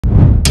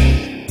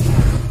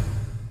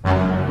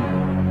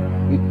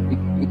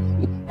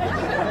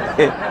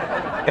Yes,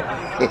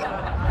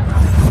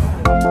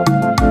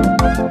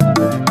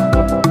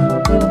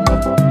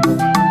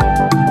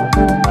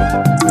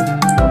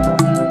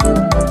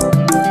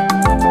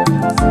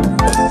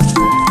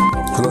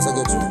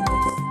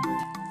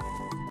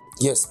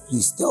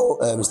 please tell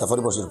Mr.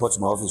 Funnybros to report to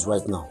my office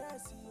right now.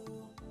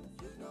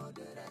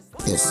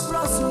 Yes.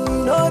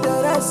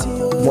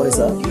 What is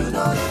that?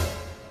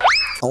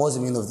 And what's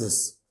the meaning of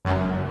this?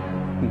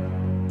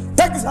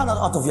 Take this hand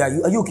out of here.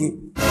 Are you okay?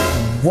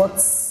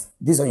 What's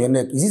this on your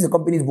neck? Is this the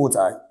company's bow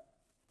tie?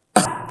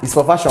 It's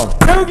for fashion.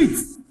 Remove it!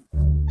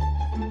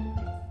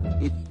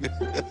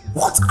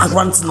 What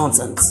arrogant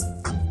nonsense.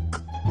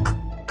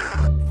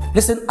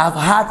 Listen, I've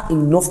had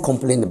enough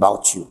complaint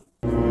about you.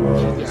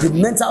 The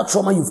mental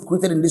trauma you've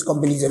created in this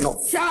company is enough.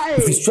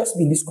 If you stress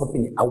me in this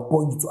company, I will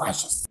burn you to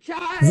ashes. You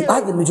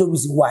are the major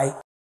reason why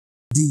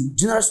the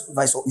general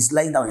supervisor is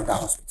lying down in the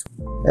hospital.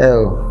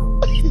 Oh.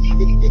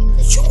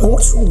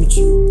 What's wrong with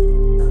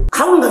you?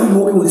 How long have you been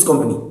working with this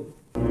company?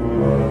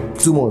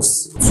 2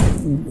 months.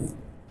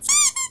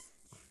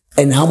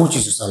 And how much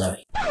is your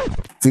salary?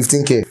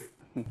 15K.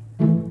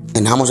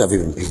 And how much have you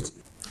been paid?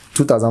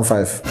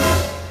 2005.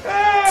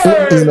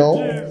 You know,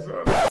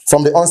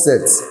 from the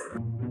onset,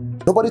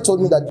 nobody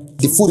told me that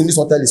the food in this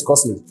hotel is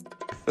costly.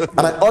 And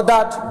I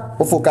ordered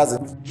Ofokazi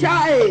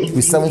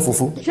with 7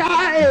 fufu.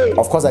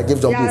 Of course, I gave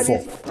Jumbo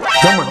 4.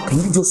 Grandma, can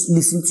you just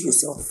listen to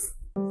yourself?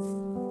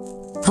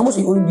 How much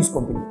are you owing this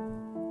company?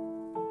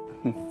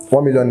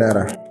 1 million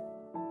naira.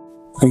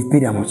 And you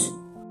paid how much?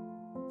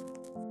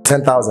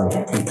 10,000.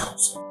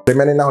 10,000.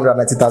 Remaining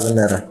 990,000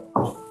 naira.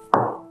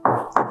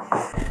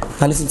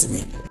 Now listen to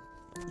me.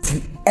 If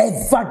you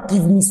ever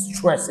give me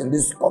stress in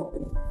this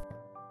company,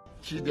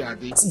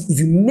 if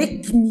you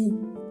make me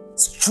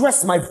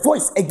stress my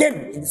voice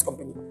again in this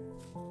company,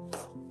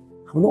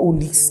 I will not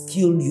only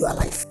kill you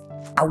alive,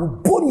 I will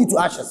burn you to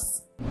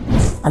ashes.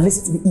 And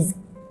listen to me, if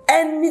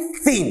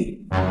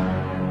anything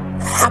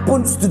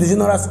happens to the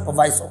general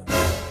supervisor,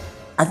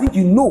 I think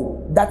you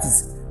know that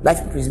is life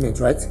imprisonment,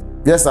 right?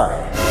 Yes, sir.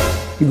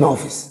 Leave my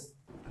office.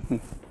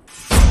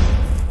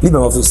 Leave my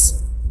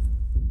office.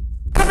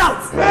 Get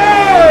out!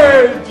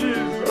 Hey,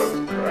 Jesus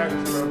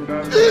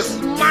Christ! This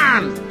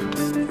man!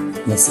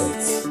 Makes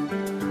sense.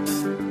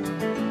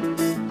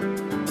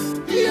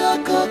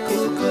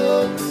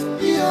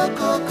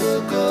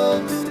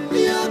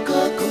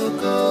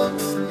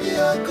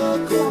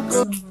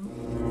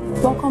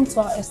 Welcome to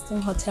our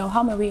esteemed hotel.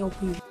 How may we help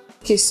you?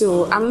 Okay,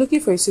 so I'm looking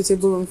for a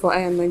suitable room for I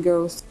and my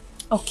girls.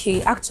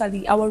 Okay,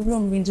 actually, our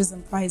room ranges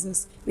in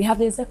prices. We have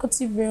the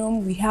executive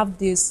room, we have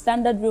the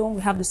standard room,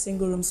 we have the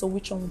single room. So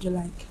which one would you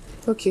like?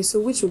 Okay, so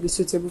which will be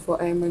suitable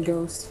for I and my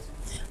girls?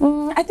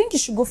 I think you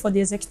should go for the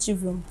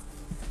executive room.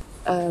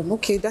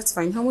 Okay, that's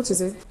fine. How much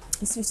is it?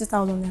 It's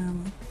 50,000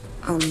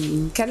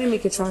 naira. Can I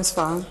make a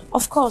transfer?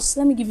 Of course.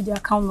 Let me give you the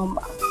account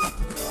number.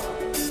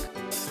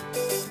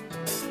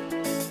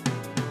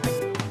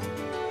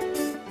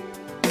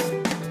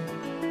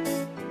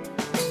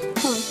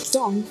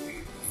 Done.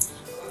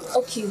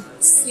 Okay,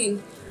 see.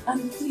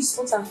 Please,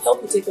 what I'll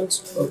help you take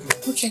us.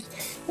 Okay,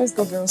 let's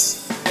go,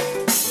 girls.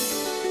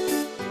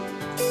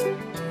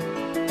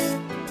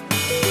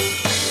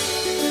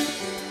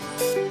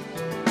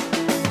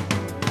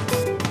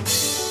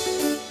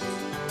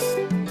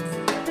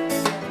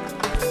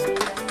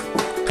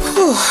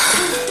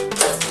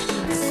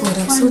 God,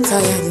 I'm so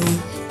tired.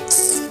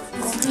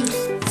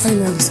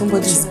 Finally,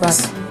 somebody's back.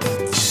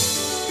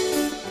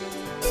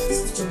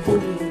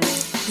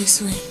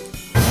 This way.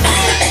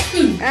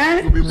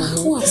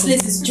 This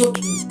place is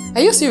joking.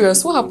 Are you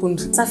serious? What happened?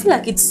 I feel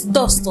like it's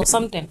dust or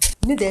something.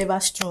 Maybe they're ever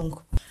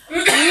strong.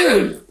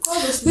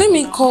 Let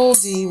me call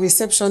the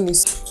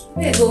receptionist.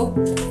 There you go.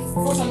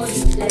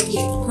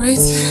 Right.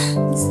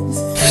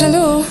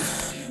 Hello.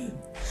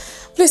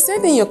 Please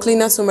send in your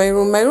cleaner to my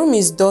room. My room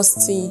is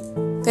dusty.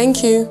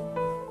 Thank you.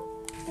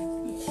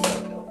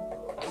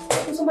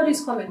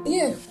 Somebody's coming.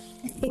 Yeah.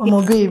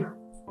 Omo babe,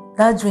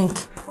 that drink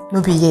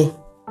no be here.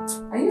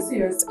 Are you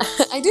serious?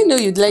 I didn't know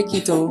you'd like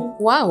it. Oh,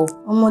 wow.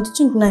 Omo, the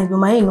drink nice, but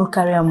my head no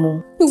carry am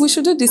more. We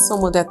should do this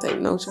some other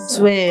time now.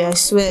 I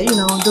swear, you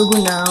know, dogo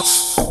now.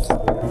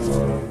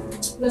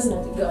 Where's the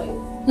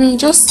guy?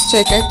 Just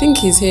check. I think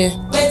he's here.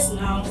 Wait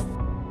now.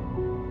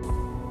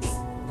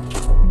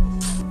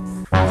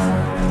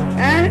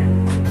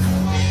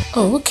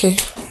 Oh, okay.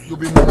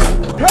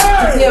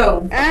 Hey!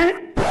 Yo.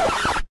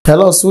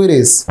 Hello,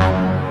 sweeties.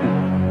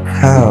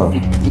 How?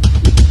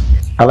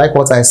 I like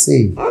what I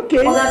see. Okay.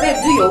 Oga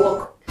babe, do your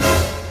work.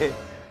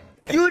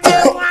 You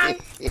did one!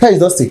 Hey,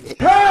 Dusty.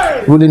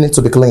 Hey! Really need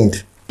to be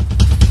cleaned.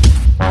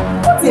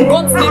 What in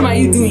God's name are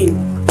you doing?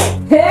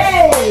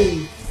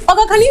 Hey!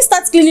 Oga, can you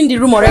start cleaning the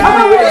room already?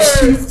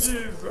 Jesus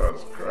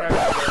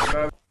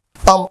Christ!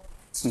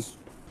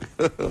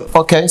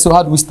 Okay, so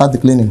how do we start the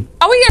cleaning?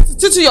 Are we here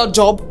to do your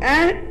job?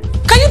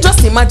 Can you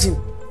just imagine?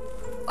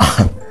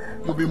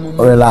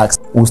 Relax.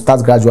 We'll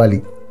start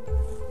gradually.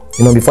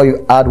 You know, before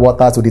you add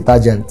water to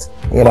detergent,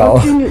 you know,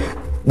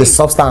 the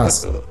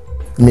substance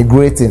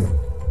migrating.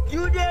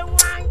 You did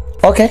one!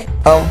 Okay.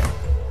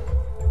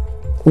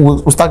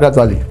 We'll start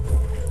gradually.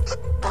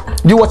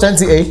 Do you watch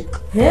NTA?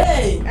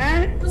 Hey!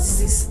 What is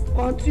this?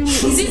 Continue.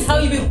 Is this how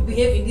you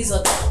behave in this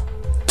hotel?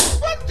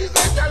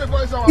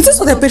 Is this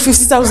what I paid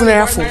 50,000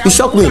 naira for? It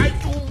shocked me.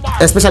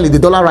 Especially the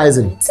dollar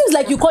rising. Seems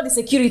like you call the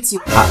security.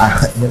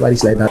 Never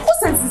reached like that. What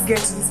sense is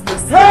getting to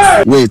this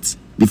place? Wait,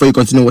 before you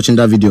continue watching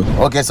that video.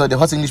 Okay, so the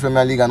Hot English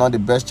Premier League and all the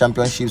best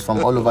championships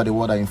from all over the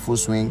world are in full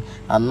swing.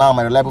 And now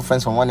my reliable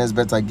friends from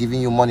 1xBet are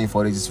giving you money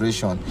for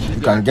registration.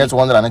 You can get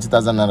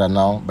 190,000 naira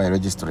now by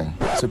registering.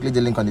 So click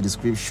the link on the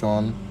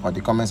description or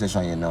the comment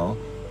section, you know.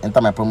 Enter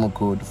my promo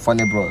code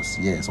Funnybros,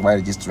 yes, while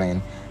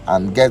registering,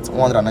 and get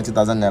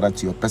 190,000 naira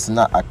to your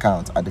personal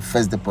account at the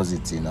first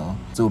deposit, you know.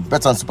 So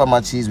bet on super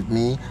matches with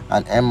me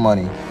and earn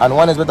money. And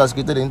 1xBet has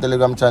created a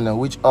Telegram channel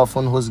which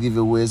often hosts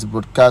giveaways,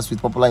 broadcasts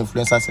with popular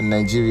influencers in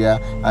Nigeria,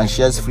 and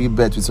shares free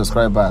bets with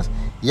subscribers.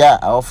 Yeah,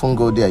 I often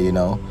go there, you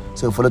know.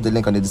 So follow the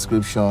link on the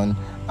description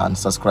and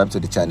subscribe to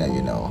the channel,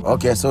 you know.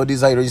 Okay, so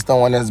these are you register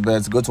on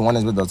 1xBet. Go to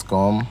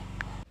 1xBet.com.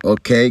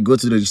 Okay, go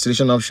to the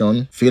registration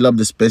option, fill up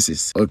the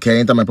spaces. Okay,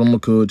 enter my promo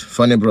code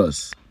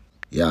Funnybros.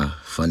 Yeah,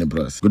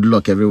 Funnybros. Good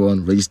luck,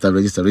 everyone. Register.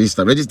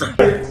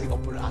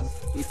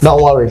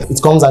 Don't worry,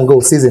 it comes and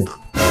goes. Season.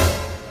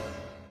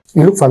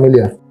 You look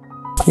familiar.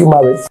 You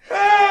married?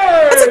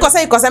 What's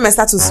it cause my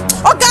status?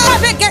 Oh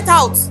God, get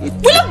out! Will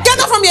you get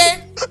out from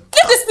here?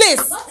 Leave this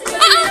place!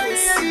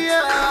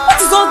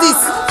 What is all this?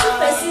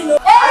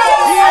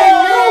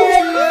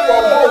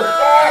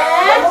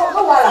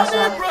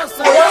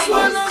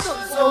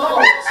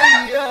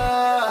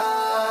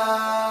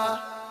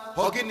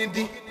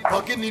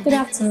 Good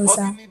afternoon,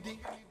 sir.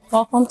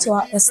 Welcome to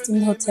our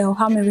esteemed hotel.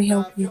 How may we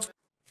help you?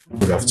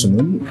 Good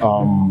afternoon.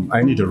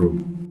 I need a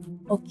room.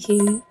 Okay,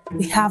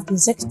 we have the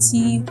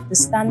executive, the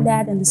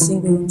standard, and the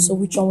single room. So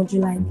which one would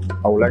you like?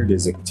 I would like the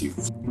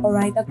executive. All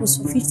right, that goes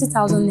for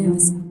 50,000 naira,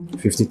 sir.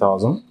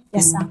 50,000?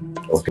 Yes, sir.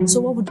 Okay.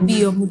 So what would be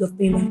your mode of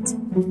payment?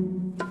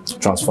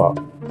 Transfer.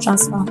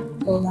 Transfer.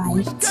 All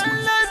right.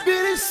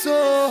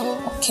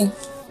 Okay.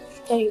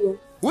 There you go.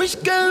 Which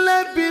can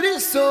let be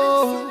this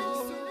so?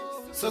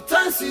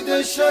 Sometimes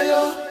they show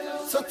you,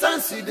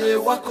 sometimes they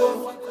walk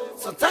on,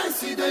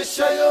 sometimes they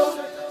show you,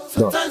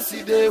 sometimes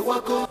they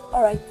walk on.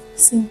 All right.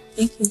 See,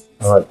 thank you.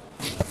 All right.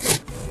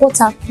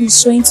 What are you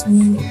showing to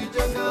me?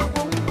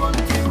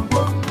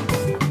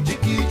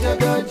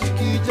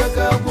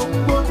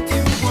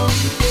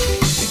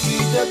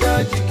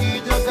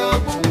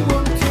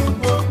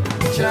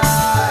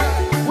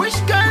 Which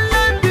can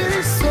let be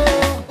this so?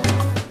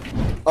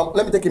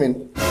 Let me take him in.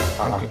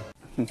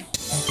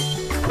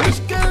 Which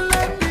can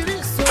let be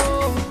this so?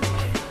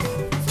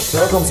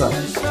 Welcome, sir.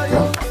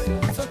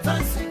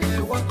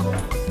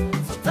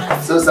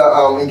 So,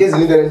 sir, in case you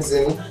need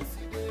anything,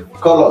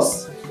 call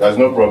us. There's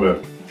no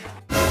problem.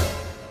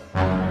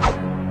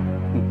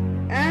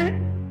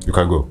 You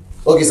can go.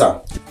 Okay,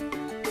 sir.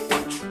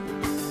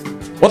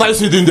 What are you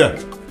still doing there?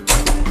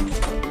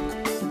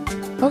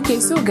 Okay,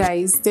 so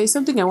guys, there's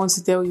something I want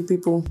to tell you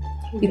people.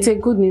 It's a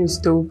good news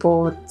though,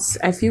 but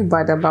I feel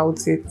bad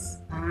about it.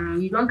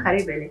 You don't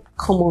carry belly.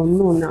 Come on,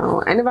 no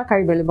now. I never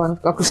carry belly,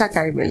 but Akusha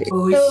carry belly.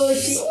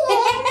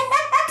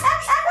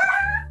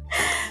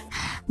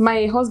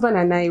 My husband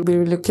and I will be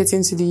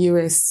relocating to the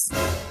US.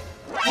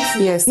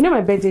 Yes. You know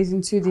my birthday is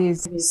in 2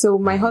 days. So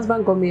my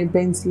husband got me a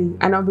Bentley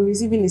and I'll be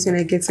receiving it when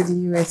I get to the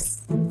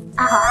US.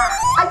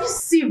 Are you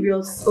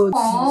serious?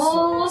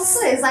 Oh,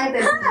 so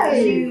excited for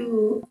you.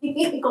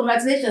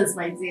 Congratulations,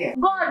 my dear.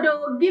 God,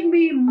 oh, give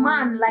me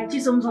man like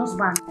Chisom's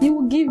husband. He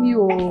will give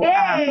you.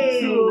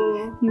 Hey!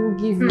 He will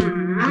give you.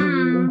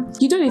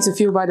 You don't need to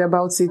feel bad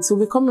about it. We'll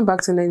be coming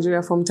back to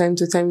Nigeria from time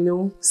to time, you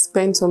know.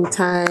 Spend some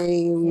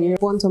time.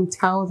 Want some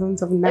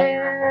thousands of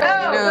naira.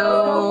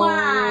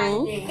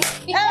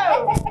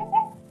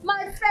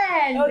 My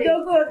friend.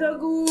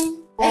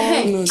 Odogu.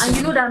 And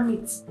you know that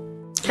meat?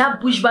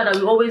 That bush bar that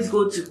we always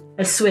go to.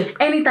 I swear,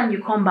 anytime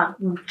you come back,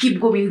 we'll keep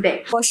going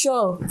there. For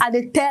sure. I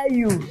they tell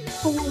you.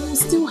 Oh, we'll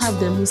still have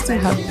them. We'll still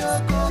have them.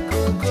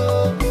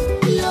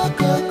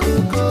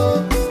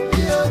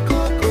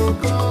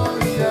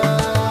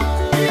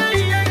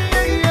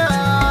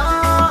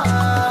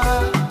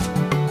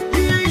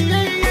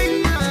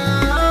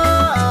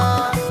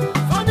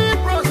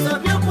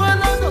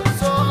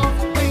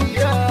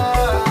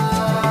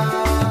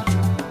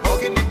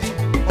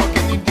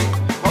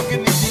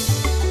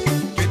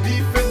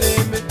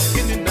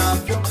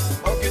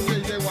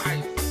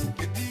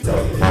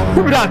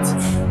 Who be that?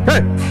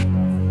 Hey!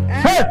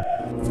 Hey!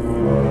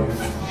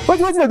 What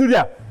did you do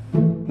there?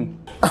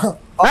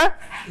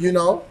 You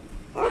know?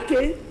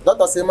 Okay.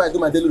 Doctor say I do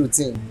my daily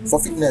routine for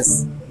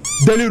fitness.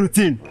 Daily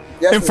routine?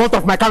 Yes, in front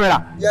of my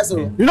camera? Yes, sir.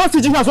 You know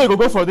teaching us where you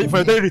go for the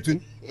daily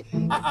routine?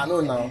 I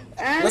know now.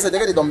 You know, so they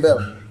get the dumbbell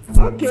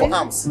for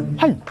arms.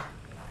 Hey!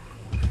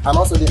 And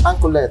also the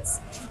anklet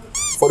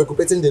for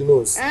recuperating the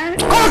nose.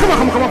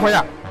 Come on, for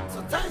here.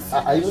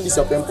 I even use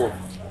your pimple.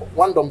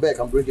 One dumbbell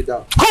can bring it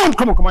down.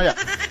 Come on here.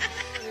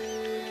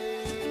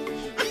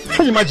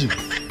 Can you imagine?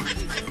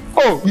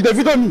 Oh, you the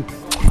video me.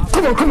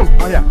 Come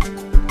on, here.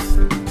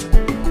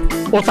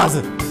 What is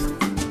it?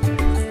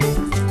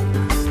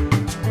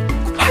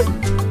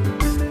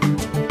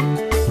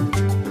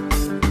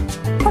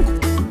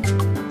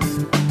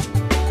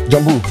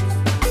 Jumbo,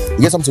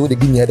 you get something where they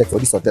give me headache for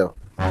this hotel.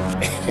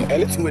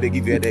 Anything where they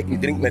give you headache, you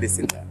drink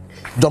medicine.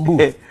 Jumbo,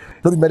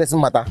 no be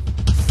medicine matter.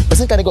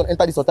 Person can't go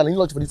enter this hotel and you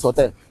lodge for this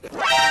hotel.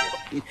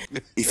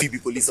 If you be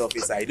police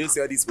officer, you don't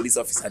say all these police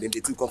officers, then they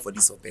too come for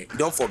this hotel. You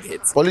don't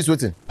forget. Police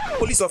waiting.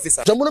 Police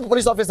officer. Jumbo no be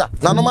police officer.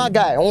 Now normal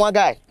guy, one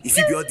guy. If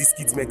you be all these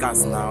kids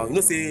makers now, you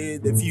know say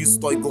they use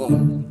toy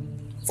gun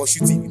for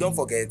shooting. You don't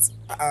forget.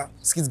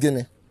 Skits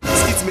guinea.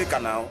 Skits maker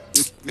now.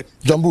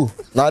 Jumbo,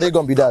 now they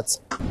gonna be that.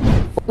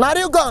 Now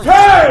they gone.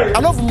 Hey! I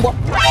know from what.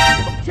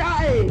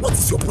 What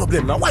is your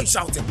problem now? Why are you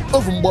shouting?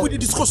 We dey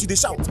discuss, you dey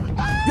shout.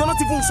 You're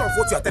not even sure of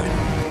what you are telling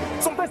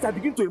me. Sometimes I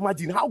begin to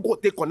imagine how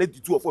God take connect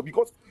the two of us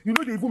because you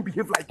know they even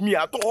behave like me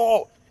at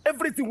all.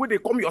 Everything when they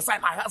come your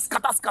side, I have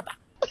scatter.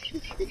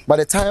 By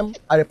the time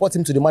I report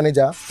him to the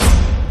manager,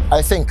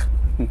 I think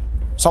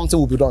something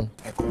will be done.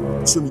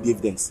 Show me the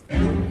evidence.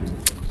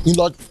 You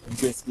not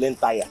you explain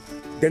tire.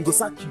 Then go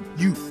sack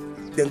you.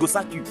 Then go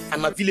sack you.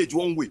 And my village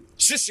one way.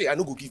 Shishi, I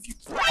no go give you.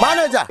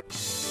 Manager!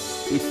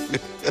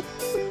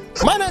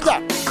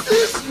 Manager!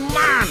 This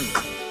man!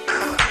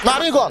 Now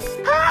they gone.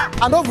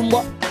 I know from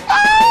what.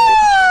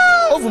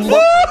 Over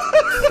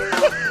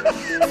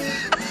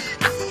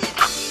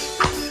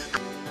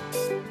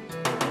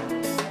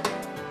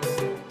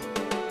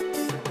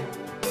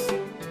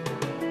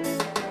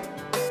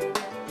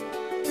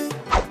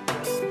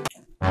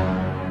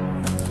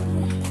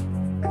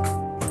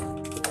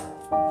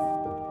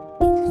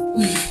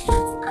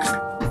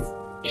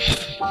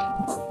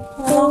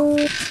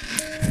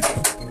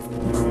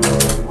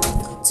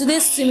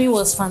Today's swimming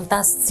was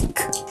fantastic.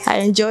 I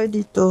enjoyed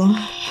it though.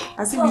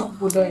 I see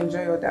people don't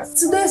enjoy all that.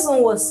 Today's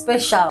one was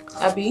special.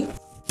 Abby?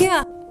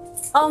 Yeah.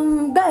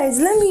 Guys,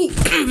 let me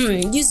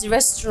use the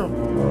restroom.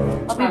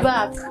 I'll be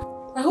back.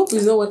 I hope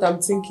you know what I'm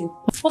thinking.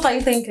 What are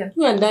you thinking?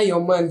 You and that your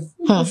man.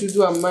 You should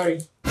do and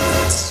marry.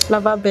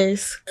 Lover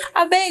base.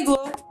 I beg you.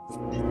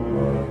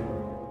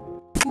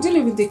 You didn't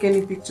even take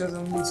any pictures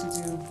of me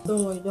today.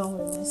 Don't worry.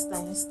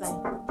 Next time.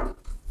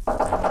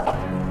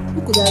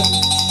 Who could that be?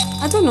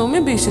 I don't know.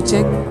 Maybe you should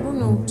check. I don't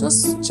know.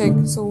 Just check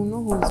so we'll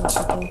know who is the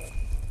people.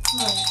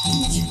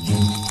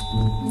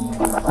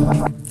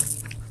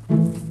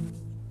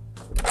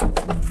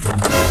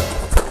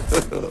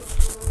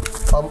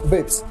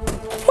 Babes.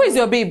 Who is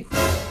your babe?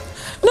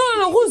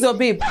 No. Who's your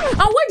babe? And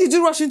why did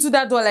you rush into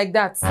that door like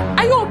that?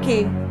 Are you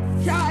okay?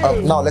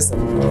 Now listen.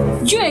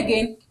 You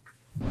again?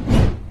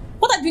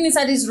 What have you been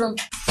inside this room?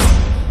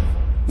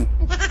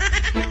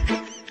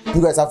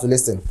 You guys have to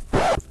listen.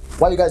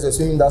 While you guys were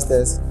swimming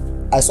downstairs,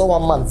 I saw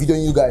one man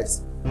videoing you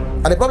guys.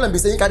 And the problem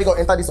is saying you can't go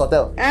enter this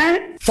hotel.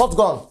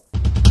 Shotgun.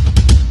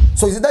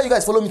 So is it that you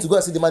guys follow me to go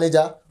and see the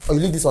manager or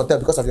you leave this hotel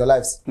because of your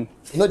lives? You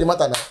know the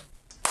matter now.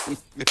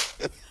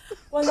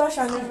 Well, that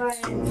shall never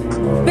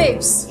end.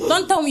 Babes,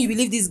 don't tell me you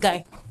believe this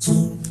guy.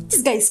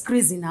 This guy is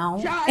crazy now.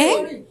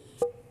 Eh?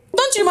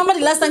 Don't you remember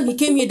the last time he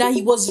came here that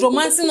he was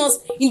romancing us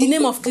in the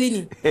name of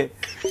cleaning? We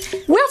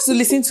have to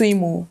listen to him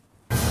more.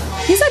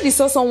 He said he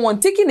saw someone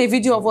taking a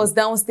video of us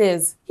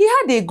downstairs. He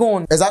had a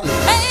gun. Exactly.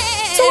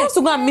 So we have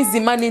to go and meet the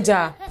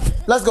manager.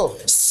 Let's go.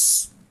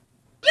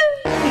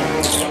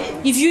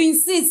 If you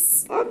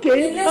insist.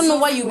 Okay. I don't know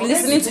why you be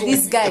listening to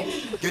this guy.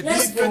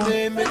 Let's go.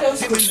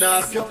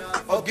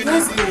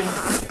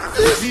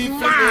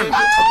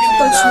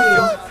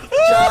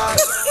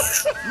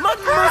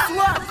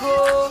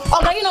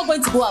 Oh, are you not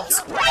going to go out?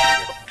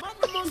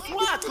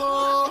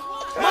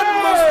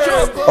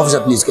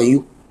 Officer, please, can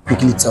you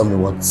quickly tell me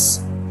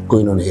what's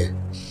going on here?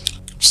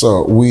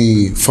 So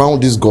we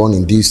found this gun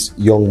in this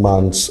young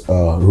man's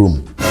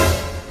room.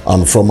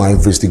 And from our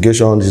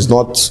investigation, he's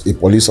not a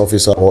police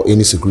officer or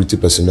any security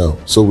personnel.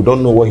 So we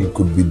don't know what he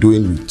could be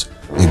doing with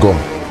a gun.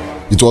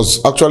 It was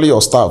actually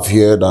your staff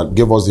here that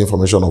gave us the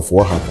information of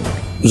what happened.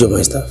 Which of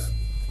my staff?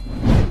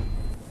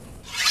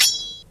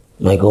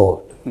 My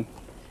God.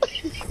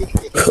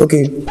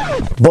 Okay,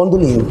 bundle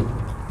him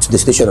to the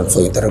station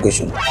for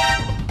interrogation.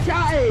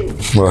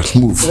 Right,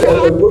 move.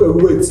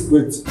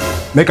 Wait.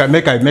 Make I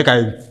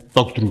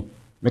talk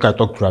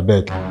through. I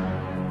beg.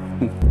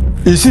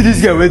 You see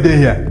this girl right there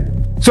here?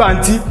 So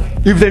auntie,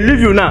 if they leave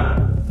you now,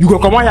 you go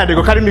come out here, they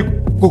go carry me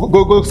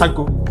go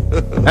Sanko.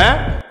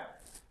 Eh?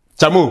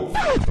 Chamo.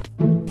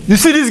 You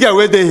see this girl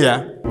right there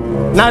here?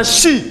 Now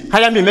she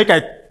hire me make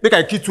I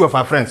kill two of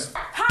her friends.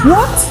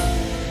 What?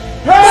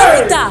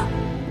 Hey!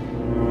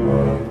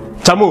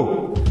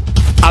 Chamo,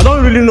 I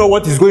don't really know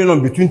what is going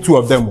on between two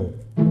of them,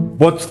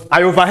 but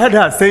I overheard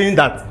her saying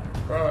that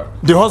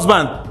the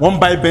husband won't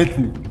buy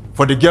Bentley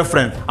for the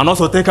girlfriend and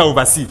also take her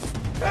overseas.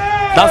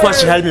 That's why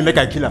she hired me make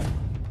I kill her.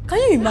 Can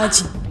you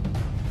imagine?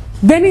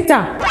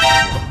 Benita,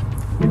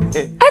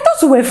 I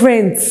thought we were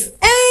friends.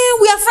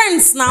 We are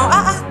friends now.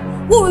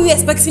 What were you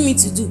expecting me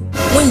to do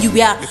when you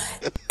were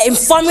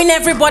informing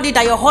everybody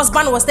that your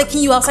husband was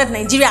taking you outside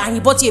Nigeria and he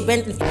bought you a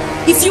Bentley?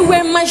 If you were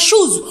in my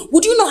shoes,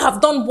 would you not have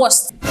done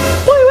worse?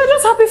 But you were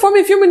just happy for me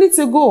a few minutes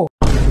ago.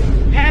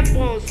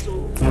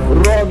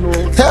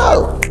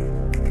 Hell!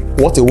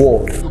 What a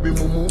war.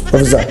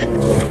 Officer,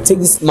 take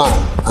this man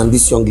and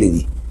this young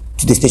lady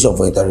to the station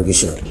for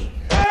interrogation.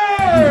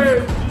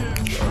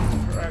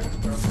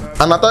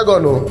 And I thought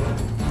God no.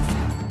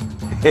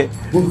 Hey!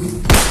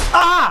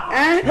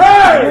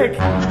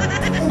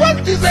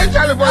 What is that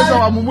Charlie boy so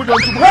I'm moving on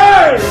to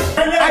hey!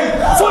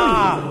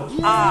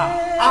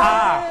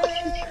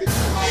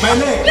 My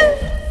leg.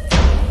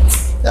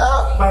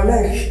 My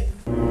leg.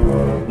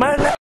 My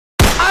leg.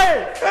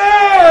 Hey!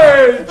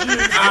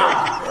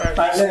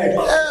 My leg.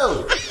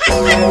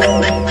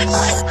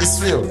 It's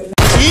real.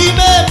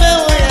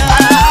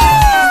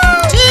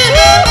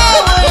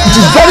 It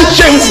is very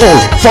shameful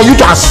for you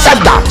to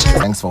accept that.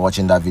 Thanks for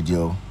watching that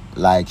video.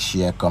 Like,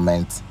 share,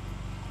 comment,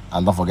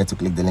 and don't forget to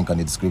click the link on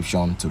the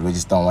description to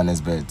register on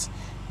OneXBet.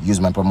 Use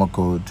my promo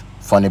code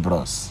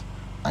Funnybros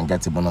and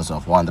get a bonus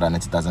of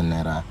 190,000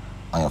 naira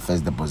on your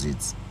first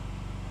deposit.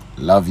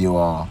 Love you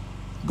all.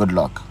 Good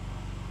luck.